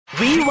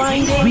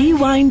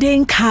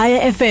Rewinding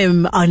Kaya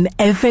FM on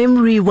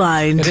FM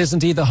Rewind. It is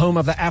indeed the home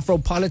of the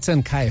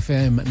Afropolitan, Kaya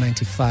FM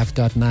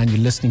 95.9. You're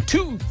listening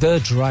to The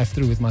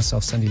Drive-Thru with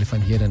myself, Sandile van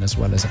Heerden, as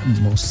well as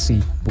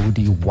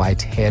Mosibodi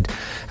Whitehead.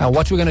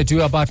 What we're going to do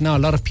about now, a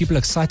lot of people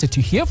excited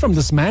to hear from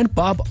this man,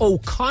 Bob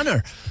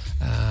O'Connor.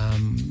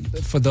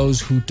 For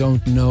those who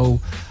don't know,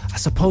 I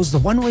suppose the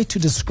one way to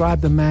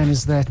describe the man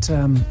is that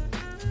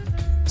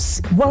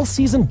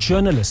well-seasoned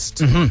journalist.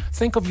 Mm-hmm.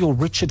 Think of your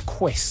Richard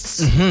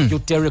Quests, your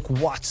Derek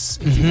Watts,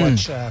 if you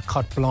watch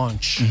Carte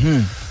Blanche.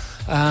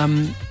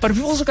 But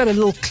we've also got a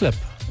little clip.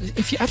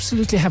 If you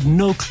absolutely have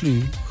no clue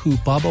who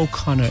Bob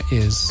O'Connor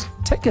is,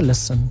 take a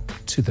listen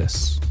to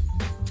this.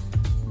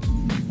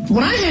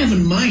 What I have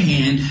in my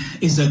hand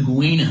is a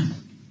guina,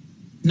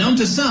 known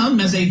to some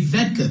as a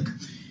vet cook.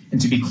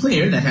 And to be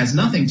clear, that has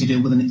nothing to do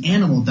with an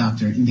animal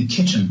doctor in the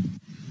kitchen.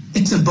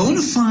 It's a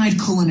bona fide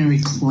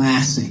culinary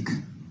classic.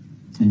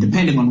 And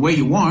depending on where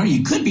you are,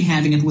 you could be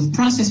having it with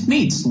processed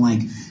meats like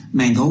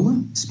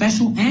mangola,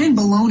 special, and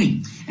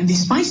bologna, and the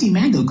spicy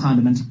mango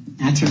condiment,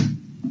 atchar.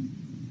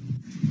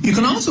 You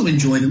can also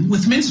enjoy them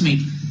with mincemeat.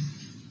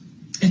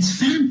 It's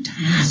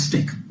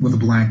fantastic with a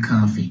black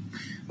coffee,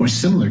 or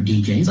similar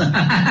DJs.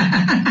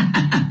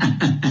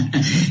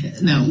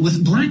 Now,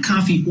 with black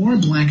coffee or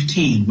black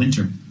tea in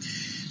winter,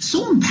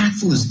 so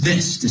impactful is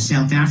this to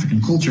South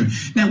African culture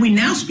that we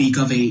now speak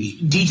of a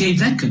DJ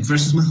Vetcook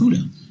versus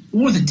Mahuda,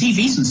 or the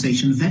TV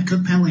sensation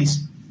Vetcook Palace.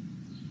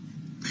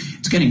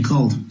 It's getting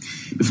cold.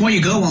 Before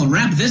you go, I'll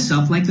wrap this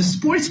up like the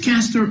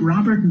sportscaster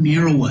Robert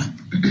Mirawa.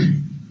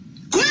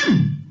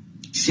 Quim!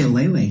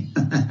 Shillelagh.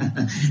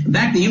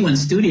 Back to you in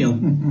studio.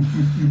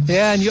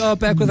 Yeah, and you are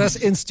back with us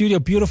in studio.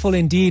 Beautiful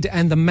indeed.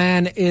 And the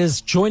man is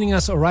joining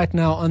us right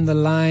now on the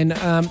line.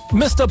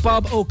 Mr.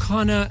 Bob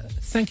O'Connor,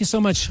 thank you so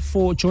much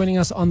for joining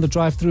us on The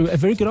Drive-Thru. A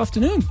very good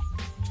afternoon.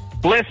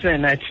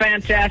 Listen, it's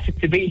fantastic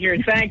to be here.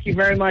 Thank you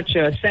very much,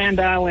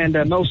 Sandile and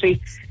Mosi.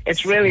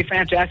 It's really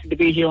fantastic to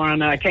be here on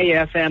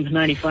KFM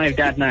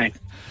 95.9.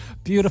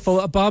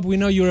 Beautiful. Bob, we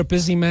know you're a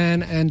busy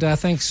man, and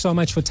thanks so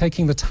much for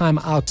taking the time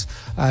out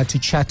to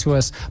chat to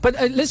us. But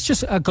let's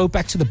just go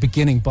back to the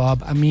beginning,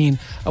 Bob. I mean,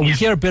 we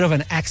hear a bit of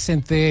an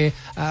accent there.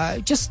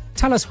 Just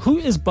tell us, who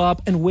is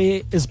Bob and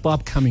where is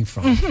Bob coming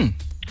from?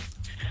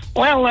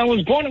 Well, I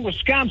was born in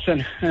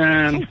Wisconsin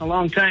a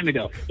long time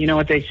ago. You know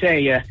what they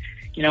say,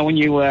 when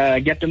you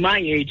get to my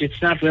age, it's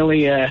not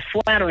really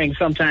flattering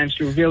sometimes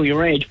to reveal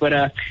your age. But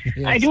yes.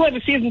 I do have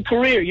a seasoned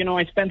career. You know,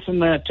 I spent some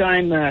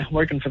time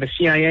working for the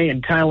CIA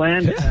in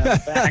Thailand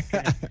back.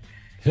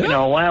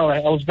 While I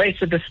was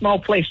based at a small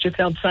place just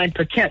outside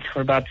Phuket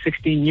for about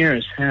 16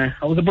 years. I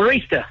was a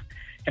barista,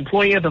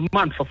 employee of the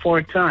month for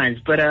 4 times.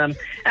 But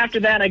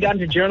after that, I got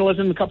into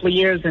journalism a couple of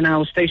years, and I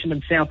was stationed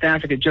in South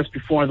Africa just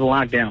before the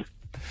lockdown.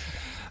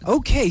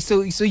 Okay,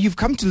 so you've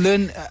come to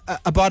learn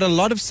about a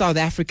lot of South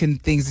African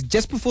things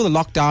just before the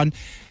lockdown.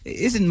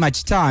 Isn't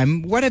much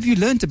time. What have you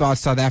learned about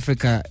South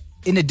Africa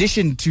in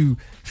addition to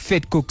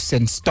vet cooks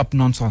and stop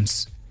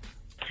nonsense?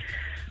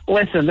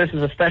 Listen, this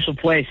is a special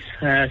place.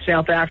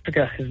 South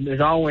Africa is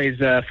always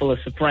full of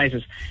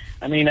surprises.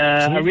 I mean,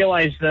 I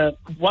realized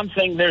one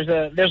thing. There's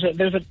a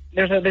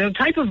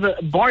type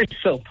of bar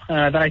soap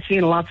that I see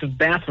in lots of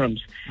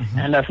bathrooms,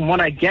 and from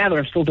what I gather,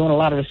 I'm still doing a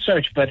lot of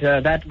research. But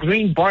that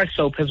green bar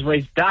soap has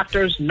raised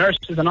doctors,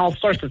 nurses, and all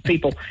sorts of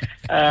people.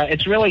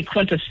 It's really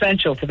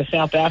quintessential to the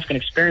South African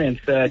experience.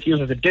 It's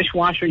used as a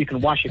dishwasher. You can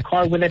wash your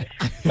car with it.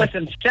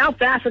 Listen,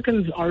 South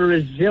Africans are a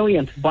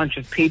resilient bunch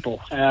of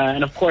people,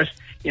 and of course,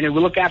 we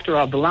look after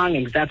our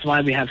belongings. That's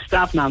why we have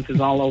stop nonsense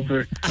all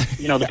over,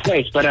 the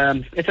place. But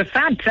it's a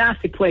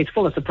fantastic place,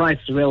 full of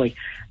surprises, really.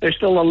 There's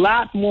still a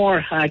lot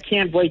more I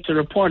can't wait to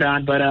report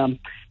on, but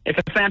it's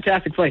a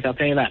fantastic place, I'll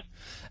tell you that.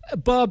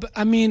 Bob,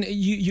 I mean,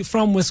 you're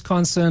from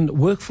Wisconsin,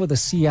 worked for the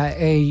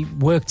CIA,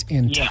 worked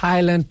in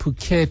Thailand,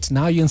 Phuket,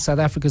 now you're in South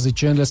Africa as a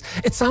journalist.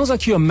 It sounds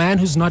like you're a man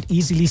who's not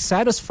easily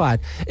satisfied.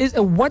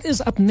 What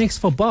is up next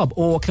for Bob?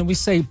 Or can we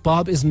say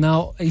Bob is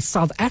now a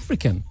South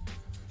African?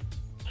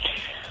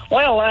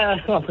 Well,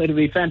 it'd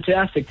be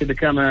fantastic to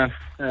become a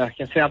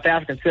South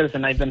African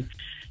citizen. I've been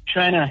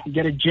trying to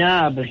get a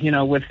job, with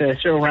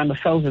Cyril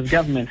Ramaphosa's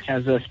government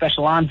as a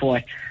special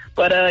envoy.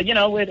 But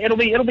it'll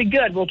be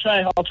good.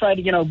 I'll try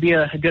to be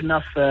a good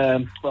enough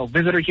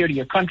visitor here to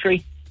your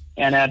country,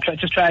 and try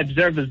to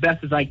observe as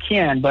best as I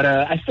can. But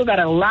I still got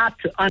a lot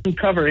to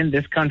uncover in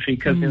this country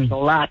because there's a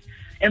lot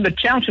in the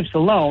townships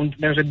alone.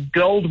 There's a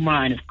gold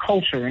mine of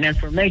culture and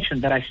information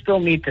that I still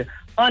need to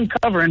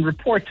uncover and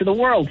report to the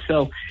world.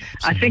 So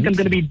I think I'm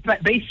going to be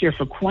based here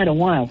for quite a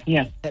while.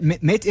 Yeah.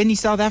 Met any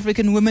South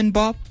African women,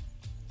 Bob?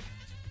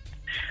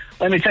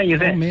 Let me tell you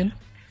this. Oh, man.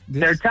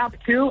 They're top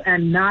 2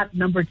 and not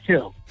number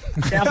 2.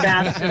 South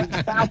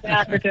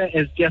Africa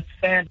is just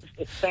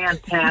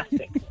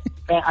fantastic.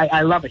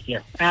 I love it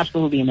here.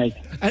 Absolutely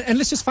amazing. And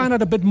let's just find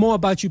out a bit more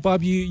about you,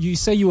 Bob. You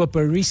say you're a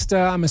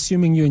barista. I'm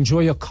assuming you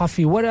enjoy your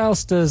coffee. What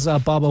else does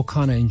Bob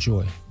O'Connor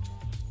enjoy?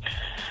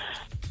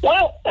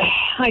 Well,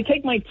 I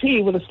take my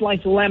tea with a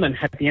slice of lemon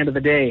at the end of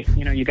the day.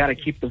 You got to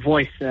keep the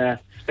voice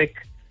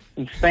spick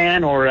constant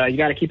fan, or you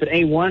got to keep it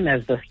A1,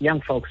 as the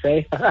young folks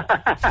say. But,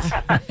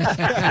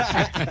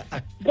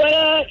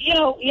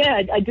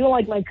 I do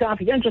like my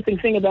coffee. The interesting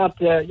thing about,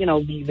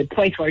 the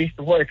place where I used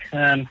to work,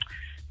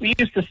 we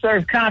used to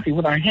serve coffee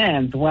with our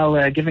hands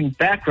while giving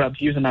back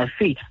rubs using our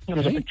feet. It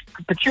was a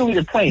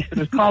peculiar place. It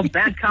was called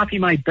Bad Coffee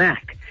My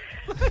Back.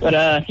 But,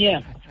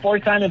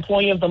 4-time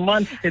Employee of the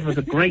Month. It was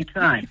a great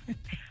time.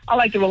 I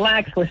like to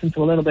relax, listen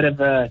to a little bit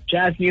of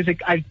jazz music.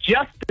 I've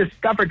just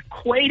discovered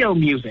Quado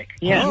music.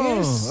 Yeah.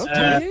 Oh,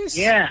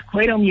 okay.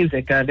 Quado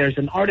music. There's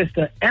an artist,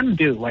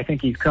 Mdu, I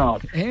think he's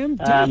called.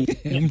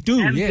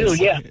 Mdu, yes.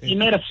 Yeah. He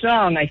made a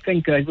song, I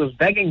think, he was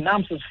begging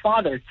Namsa's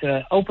father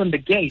to open the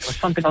gate or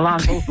something along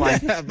those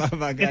lines.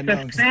 It's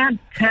a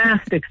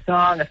fantastic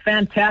song, a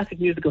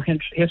fantastic musical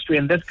history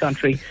in this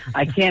country.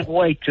 I can't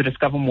wait to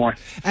discover more.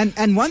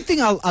 And one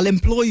thing I'll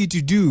implore you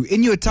to do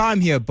in your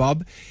time here,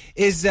 Bob,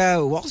 is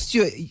whilst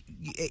you're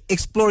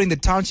exploring the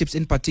townships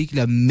in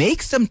particular,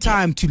 make some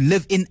time to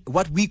live in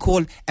what we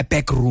call a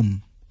back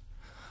room.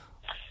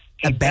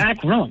 A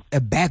back room?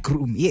 A back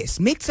room, yes.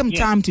 Make some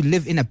time to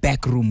live in a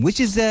back room, which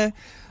is, I'm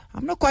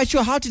not quite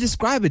sure how to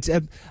describe it,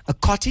 a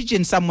cottage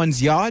in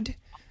someone's yard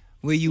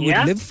where you would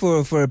live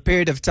for a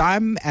period of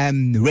time,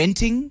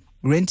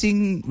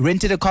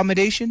 rented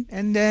accommodation,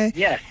 and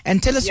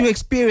tell us your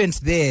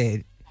experience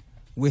there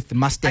with the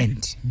Must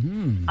End.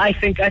 I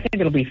think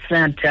it'll be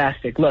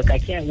fantastic. Look, I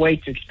can't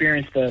wait to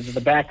experience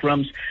the back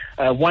rooms.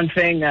 One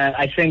thing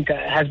I think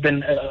has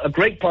been a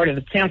great part of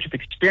the township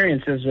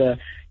experience is the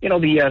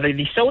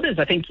sodas.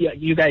 I think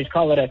you guys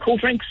call it cool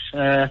drinks.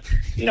 It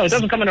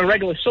doesn't come in a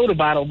regular soda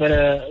bottle,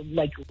 but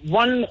like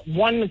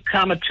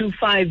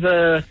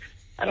 1.25.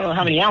 I don't know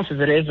how many ounces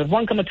it is, but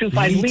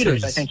 1.25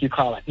 liters, I think you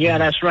call it. Yeah,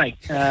 that's right.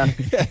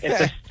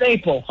 It's a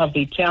staple of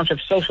the township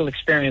social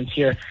experience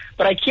here.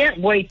 But I can't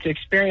wait to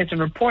experience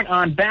and report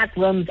on back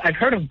rooms. I've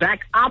heard of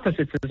back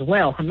opposites as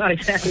well. I'm not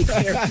exactly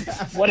clear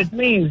what it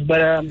means, but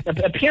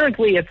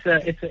apparently it's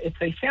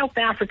a South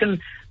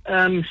African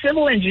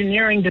civil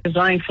engineering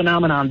design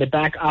phenomenon, the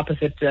back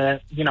opposite,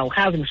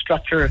 housing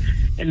structure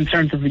in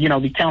terms of,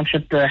 the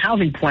township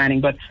housing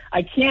planning. But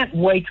I can't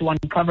wait to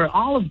uncover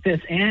all of this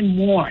and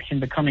more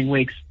in the coming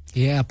weeks.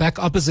 Yeah, back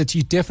opposite,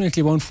 you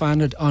definitely won't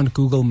find it on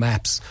Google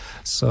Maps.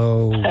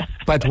 So,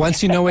 but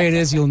once you know where it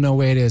is, you'll know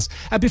where it is.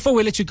 Before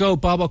we let you go,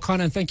 Bob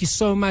O'Connor, and thank you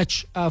so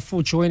much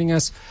for joining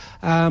us.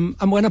 I'm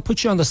going to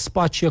put you on the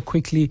spot here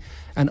quickly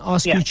and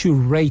ask you to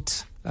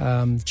rate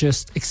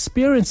just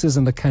experiences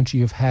in the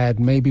country you've had,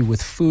 maybe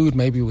with food,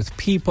 maybe with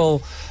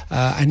people.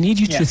 I need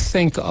you to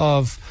think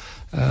of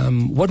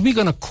what we're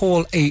going to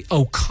call a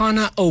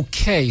O'Connor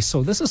okay.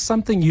 So this is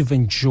something you've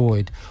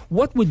enjoyed.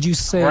 What would you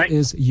say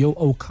is your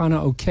O'Connor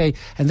okay?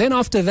 And then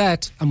after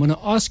that, I'm going to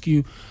ask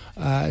you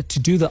to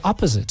do the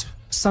opposite.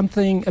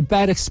 Something, a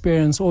bad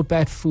experience or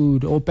bad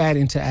food or bad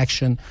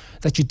interaction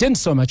that you didn't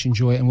so much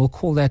enjoy, and we'll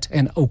call that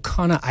an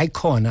O'Connor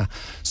icona.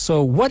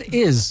 So what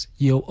is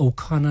your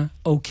O'Connor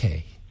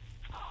okay?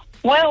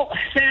 Well,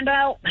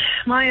 Sandile,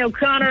 my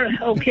O'Connor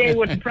okay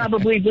would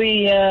probably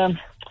be...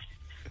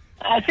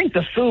 I think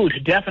the food,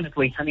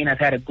 definitely. I mean, I've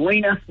had a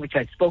guina, which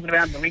I've spoken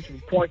about in the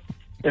recent report.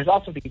 There's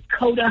also the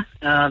coda.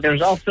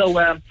 There's also,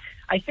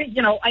 I think,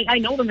 I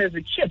know them as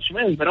the chips,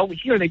 really, but over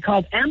here they call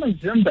it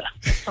Amazimba,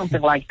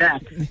 something like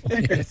that.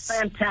 It's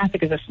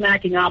fantastic as a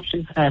snacking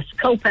option.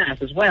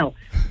 Copas as well,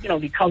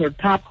 the colored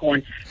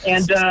popcorn.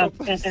 And the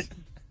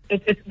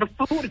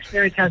food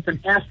experience has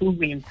been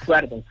absolutely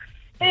incredible.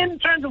 And in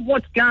terms of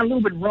what's gone a little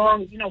bit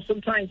wrong,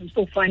 sometimes I'm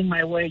still finding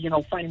my way,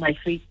 finding my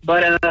feet.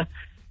 But,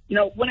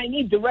 when I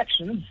need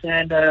directions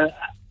and I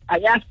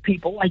ask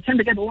people, I tend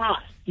to get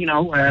lost,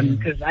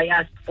 because I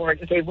ask for,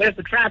 okay, where's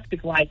the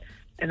traffic light?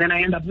 And then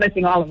I end up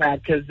missing all of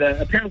that because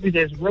apparently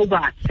there's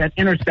robots at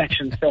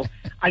intersections. So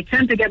I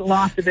tend to get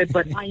lost a bit,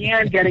 but I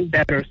am getting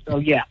better. So,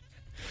 yeah.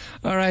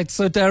 All right.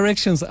 So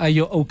directions are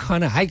your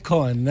O'Connor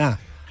icon.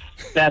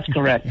 That's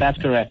correct. That's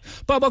correct.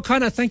 Bob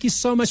O'Connor, thank you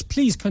so much.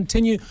 Please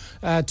continue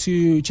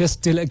to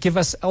just give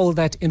us all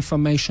that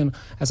information.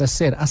 As I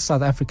said, us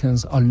South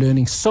Africans are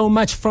learning so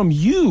much from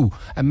you,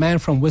 a man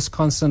from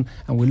Wisconsin,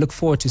 and we look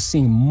forward to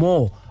seeing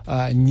more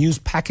news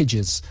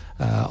packages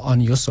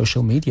on your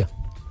social media.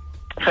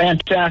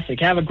 Fantastic.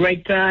 Have a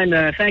great time.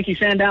 Thank you,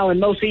 Sandile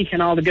and Mosi,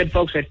 and all the good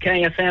folks at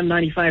KFM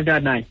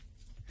 95.9.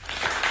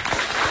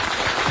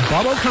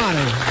 Bob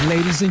O'Connor,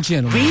 ladies and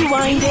gentlemen.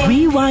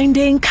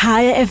 Rewinding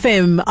Kaya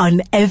FM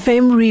on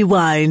FM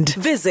Rewind.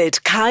 Visit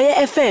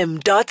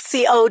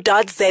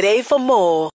kayafm.co.za for more.